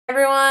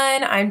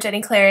Everyone, I'm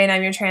Jenny Clary and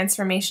I'm your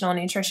transformational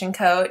nutrition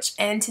coach,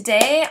 and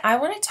today I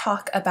want to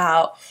talk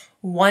about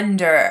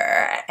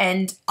wonder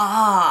and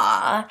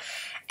awe,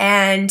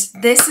 and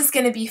this is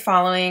going to be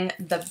following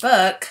the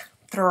book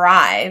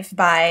Thrive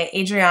by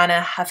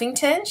Arianna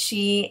Huffington.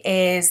 She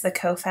is the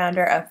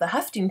co-founder of the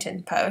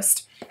Huffington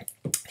Post.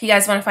 If you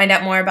guys want to find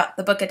out more about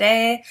the book a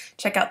day,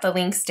 check out the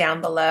links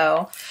down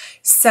below.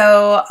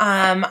 So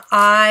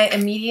I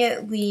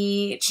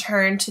immediately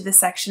turned to the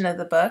section of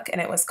the book,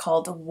 and it was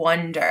called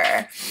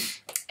Wonder.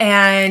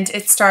 And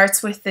it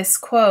starts with this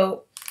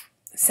quote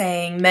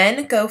saying,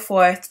 "Men go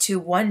forth to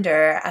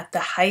wonder at the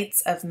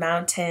heights of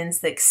mountains,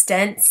 the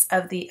extents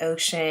of the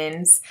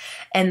oceans,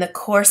 and the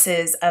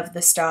courses of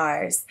the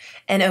stars,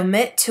 and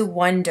omit to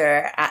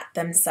wonder at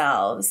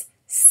themselves."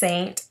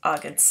 St.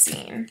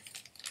 Augustine.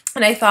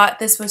 And I thought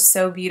this was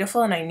so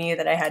beautiful, and I knew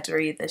that I had to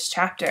read this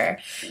chapter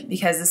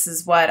because this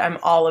is what I'm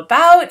all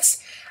about.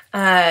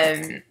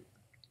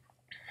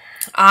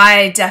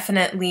 I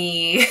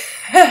definitely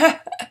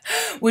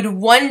would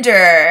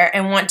wonder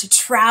and want to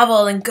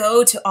travel and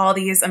go to all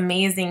these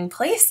amazing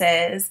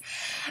places,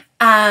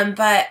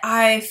 but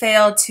I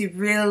failed to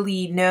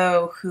really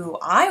know who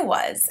I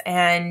was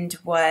and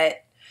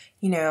what,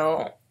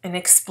 and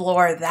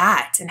explore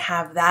that and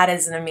have that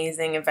as an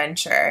amazing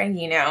adventure,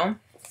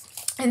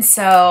 And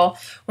so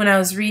when I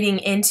was reading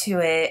into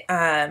it,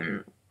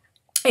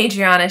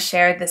 Arianna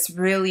shared this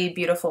really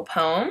beautiful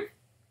poem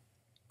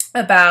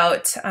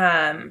about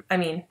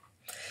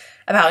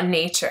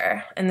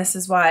nature. And this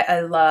is why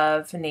I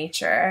love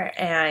nature.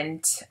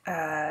 And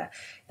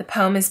the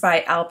poem is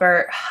by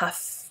Albert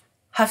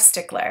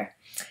Huffstickler.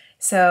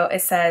 So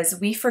it says,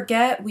 "We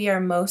forget we are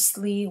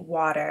mostly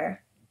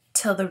water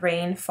till the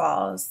rain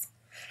falls,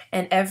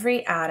 and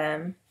every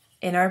atom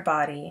in our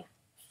body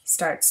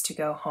starts to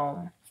go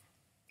home."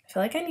 I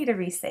feel like I need to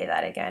re-say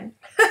that again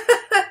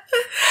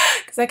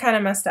because I kind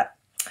of messed up.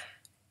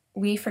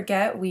 "We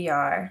forget we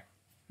are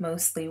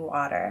mostly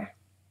water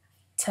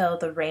till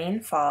the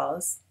rain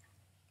falls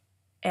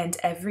and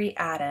every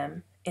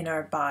atom in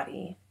our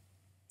body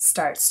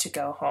starts to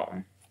go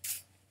home."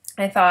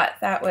 I thought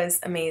that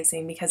was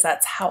amazing because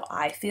that's how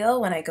I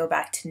feel when I go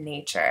back to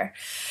nature.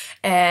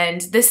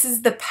 And this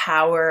is the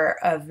power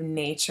of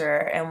nature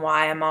and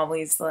why I'm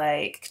always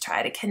like,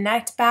 try to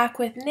connect back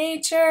with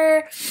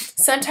nature.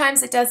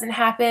 Sometimes it doesn't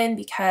happen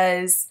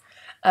because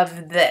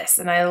of this.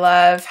 And I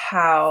love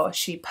how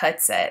she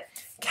puts it.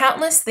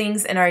 "Countless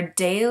things in our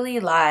daily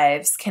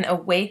lives can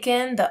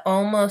awaken the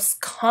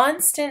almost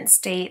constant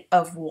state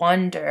of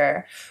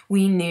wonder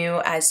we knew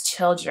as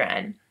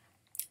children.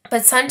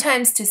 But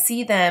sometimes to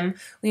see them,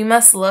 we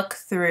must look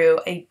through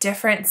a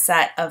different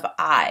set of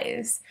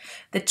eyes.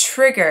 The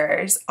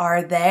triggers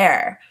are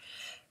there,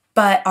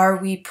 but are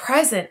we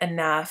present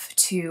enough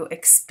to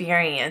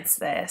experience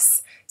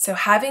this?" So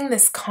having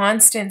this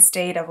constant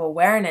state of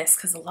awareness,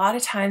 because a lot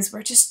of times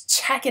we're just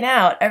checking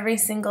out every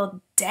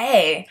single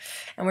day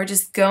and we're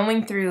just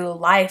going through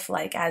life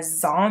like as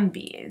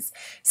zombies.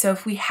 So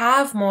if we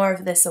have more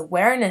of this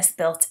awareness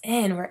built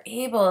in, we're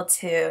able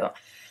to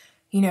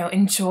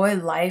enjoy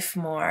life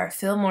more,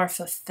 feel more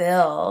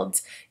fulfilled,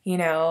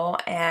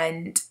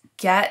 and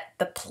get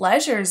the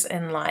pleasures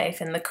in life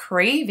and the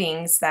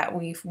cravings that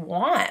we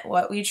want,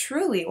 what we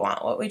truly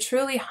want, what we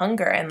truly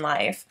hunger in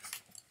life.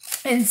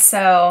 And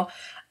so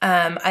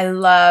I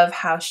love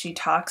how she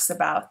talks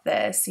about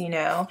this,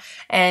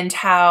 and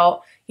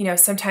how,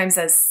 sometimes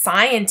as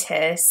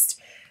scientists,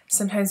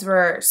 sometimes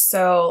we're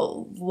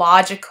so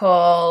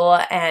logical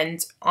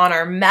and on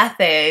our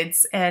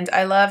methods. And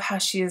I love how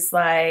she's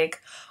like,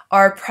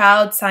 "Our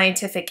proud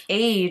scientific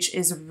age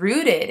is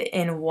rooted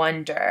in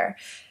wonder.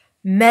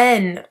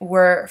 Men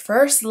were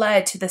first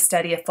led to the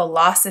study of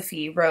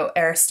philosophy," wrote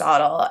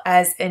Aristotle,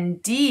 "as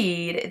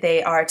indeed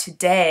they are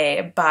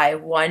today by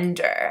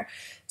wonder."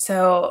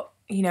 So,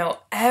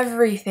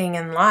 everything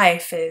in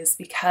life is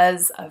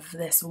because of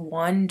this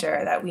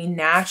wonder that we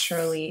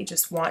naturally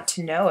just want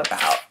to know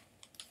about.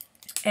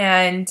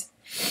 And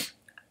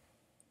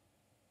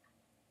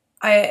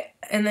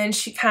then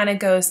she kind of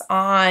goes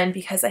on,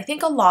 because I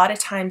think a lot of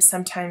times,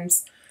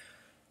 sometimes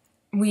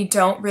we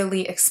don't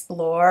really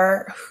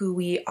explore who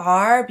we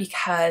are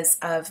because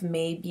of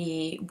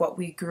maybe what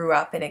we grew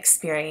up and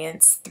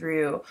experienced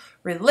through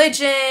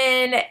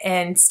religion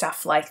and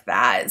stuff like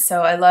that.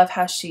 So I love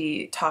how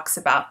she talks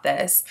about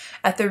this.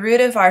 "At the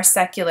root of our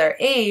secular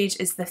age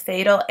is the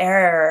fatal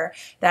error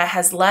that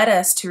has led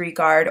us to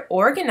regard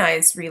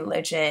organized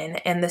religion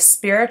and the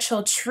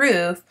spiritual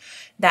truth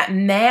that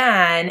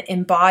man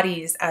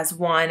embodies as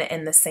one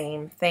and the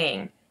same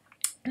thing.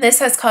 This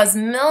has caused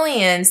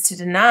millions to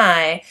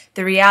deny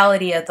the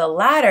reality of the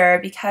latter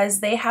because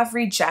they have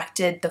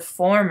rejected the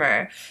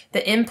former,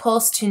 the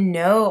impulse to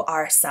know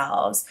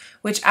ourselves,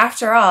 which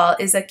after all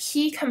is a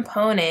key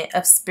component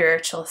of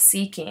spiritual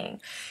seeking,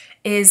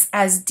 is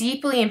as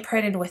deeply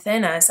imprinted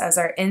within us as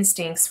our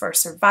instincts for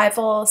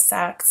survival,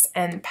 sex,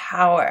 and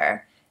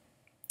power."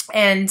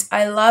 And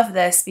I love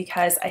this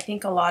because I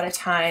think a lot of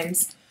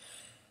times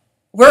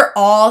we're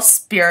all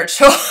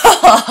spiritual.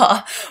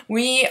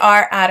 We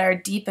are at our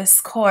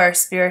deepest core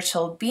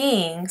spiritual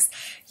beings,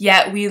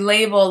 yet we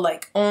label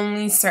like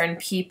only certain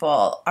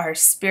people are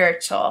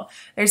spiritual.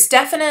 There's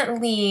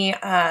definitely,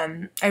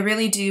 I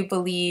really do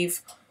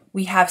believe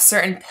we have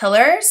certain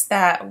pillars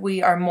that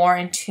we are more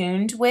in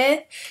tuned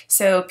with.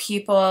 So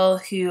people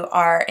who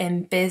are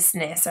in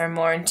business are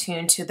more in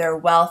tune to their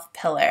wealth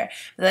pillar.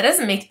 But that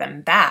doesn't make them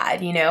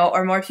bad, you know,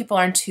 or more people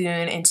are in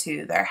tune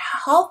into their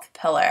health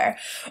pillar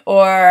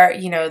or,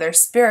 you know, their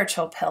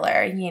spiritual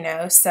pillar, you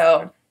know.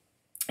 So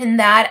in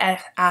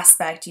that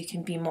aspect, you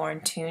can be more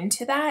in tune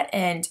to that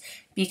and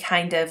be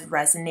kind of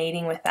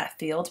resonating with that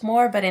field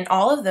more. But in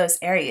all of those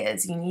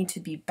areas, you need to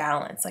be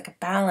balanced. Like a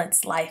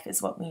balanced life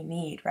is what we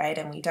need, right?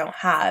 And we don't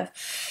have.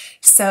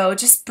 So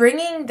just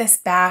bringing this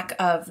back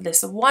of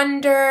this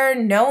wonder,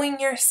 knowing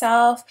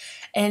yourself,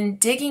 and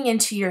digging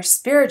into your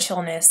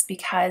spiritualness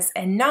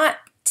and not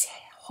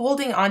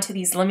holding on to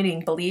these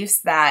limiting beliefs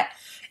that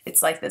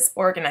it's like this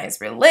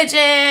organized religion,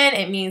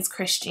 it means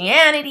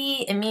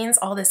Christianity, it means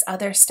all this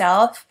other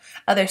stuff,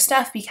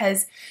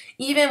 because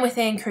even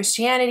within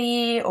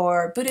Christianity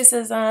or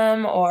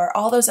Buddhism or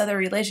all those other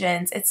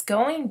religions, it's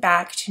going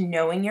back to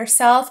knowing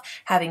yourself,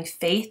 having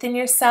faith in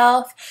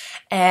yourself,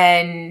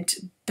 and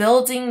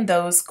building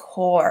those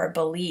core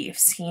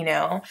beliefs, you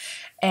know,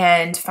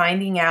 and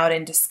finding out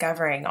and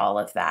discovering all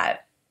of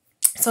that.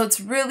 So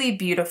it's really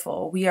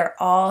beautiful. We are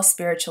all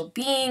spiritual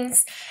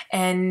beings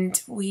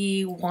and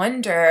we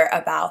wonder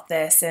about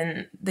this,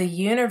 and the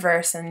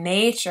universe and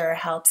nature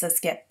helps us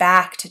get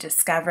back to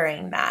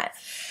discovering that.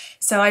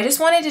 So I just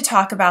wanted to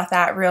talk about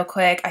that real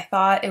quick. I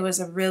thought it was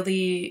a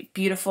really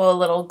beautiful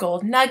little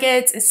gold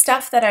nuggets. It's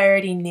stuff that I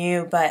already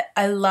knew, but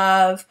I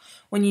love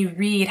when you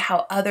read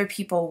how other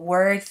people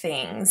word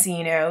things,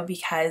 you know,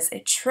 because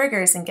it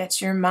triggers and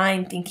gets your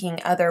mind thinking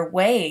other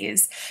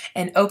ways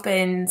and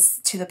opens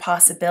to the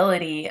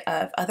possibility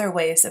of other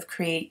ways of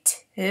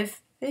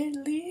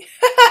creativity.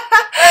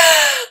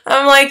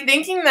 I'm like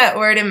thinking that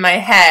word in my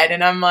head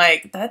and I'm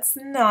like, that's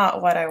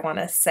not what I want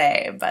to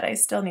say, but I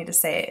still need to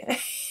say it.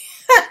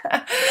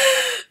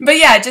 But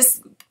yeah,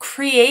 just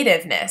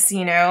creativeness,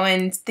 you know,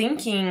 and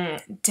thinking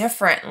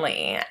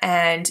differently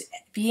and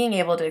being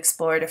able to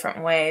explore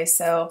different ways.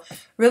 So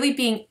really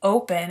being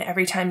open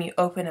every time you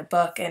open a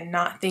book and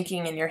not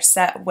thinking in your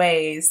set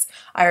ways,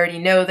 I already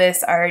know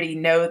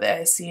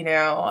this, you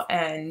know,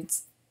 and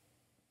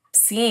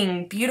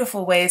seeing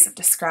beautiful ways of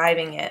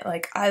describing it.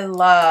 Like I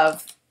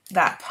love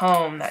that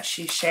poem that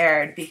she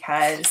shared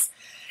because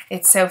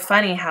it's so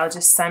funny how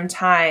just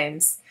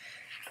sometimes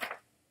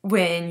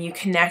when you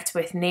connect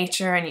with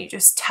nature and you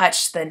just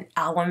touch the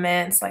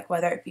elements, like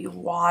whether it be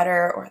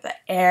water or the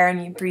air,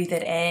 and you breathe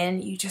it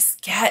in, you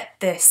just get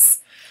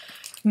this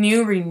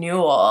new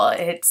renewal.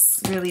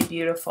 It's really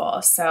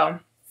beautiful.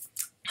 So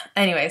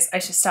anyways, I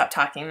should stop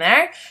talking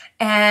there.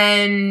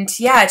 And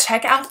yeah,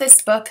 check out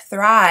this book,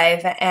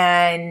 Thrive,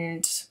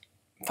 and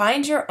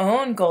find your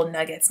own gold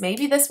nuggets.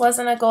 Maybe this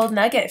wasn't a gold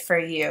nugget for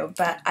you,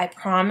 but I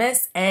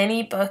promise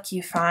any book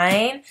you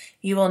find,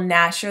 you will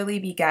naturally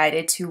be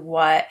guided to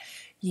what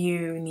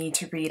you need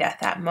to read at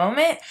that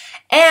moment.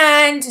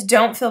 And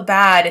don't feel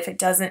bad if it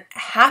doesn't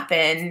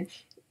happen.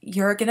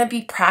 You're going to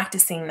be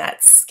practicing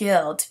that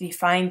skill to be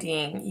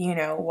finding, you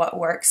know, what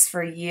works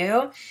for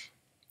you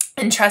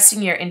and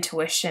trusting your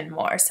intuition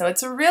more. So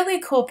it's a really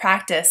cool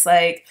practice.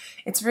 Like,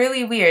 it's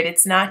really weird.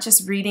 It's not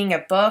just reading a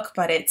book,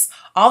 but it's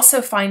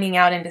also finding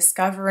out and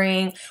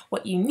discovering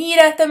what you need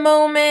at the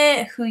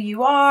moment, who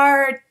you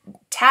are,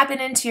 tapping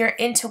into your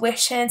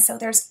intuition. So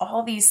there's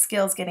all these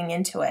skills getting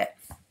into it.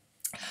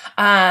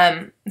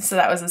 So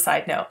that was a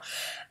side note.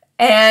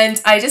 And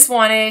I just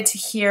wanted to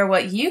hear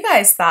what you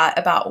guys thought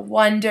about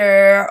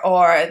wonder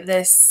or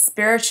this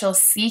spiritual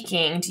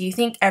seeking. Do you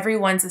think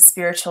everyone's a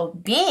spiritual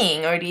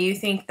being, or do you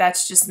think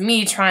that's just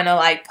me trying to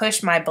like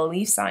push my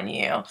beliefs on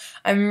you?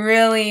 I'm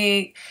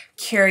really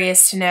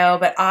curious to know,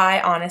 but I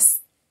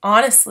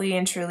honestly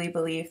and truly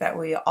believe that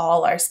we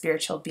all are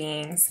spiritual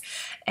beings,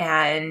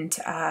 and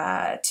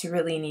to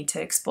really need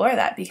to explore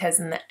that, because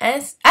in the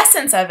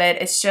essence of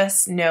it, it's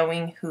just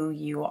knowing who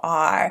you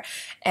are.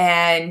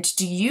 And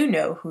do you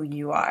know who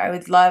you are?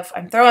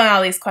 I'm throwing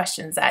all these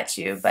questions at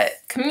you, but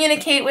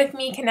communicate with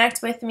me,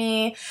 connect with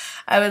me.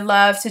 I would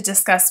love to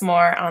discuss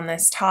more on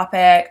this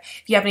topic.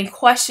 If you have any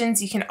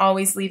questions, you can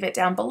always leave it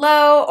down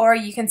below, or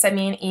you can send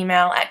me an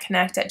email at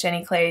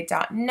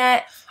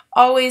connect@jennyclay.net.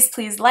 Always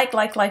please like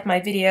my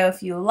video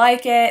if you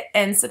like it,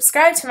 and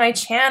subscribe to my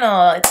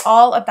channel. It's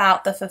all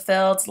about the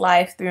fulfilled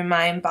life through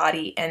mind,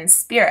 body, and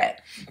spirit.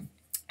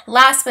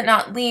 Last but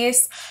not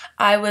least,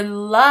 I would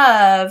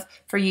love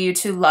for you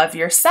to love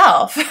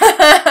yourself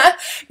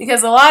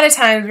because a lot of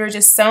times we're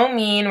just so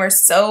mean, we're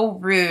so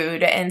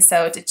rude, and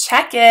so to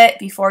check it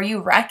before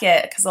you wreck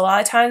it, because a lot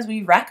of times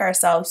we wreck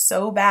ourselves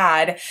so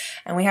bad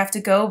and we have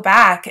to go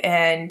back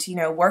and, you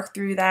know, work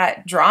through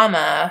that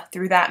drama,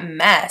 through that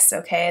mess,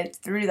 okay,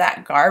 through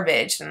that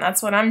garbage. And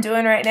that's what I'm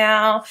doing right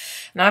now.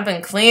 And I've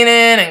been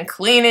cleaning and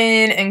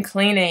cleaning and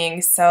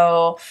cleaning.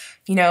 So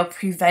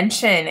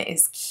prevention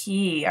is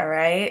key, all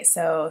right?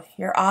 So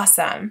you're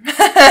awesome.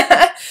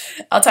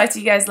 I'll talk to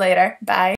you guys later. Bye.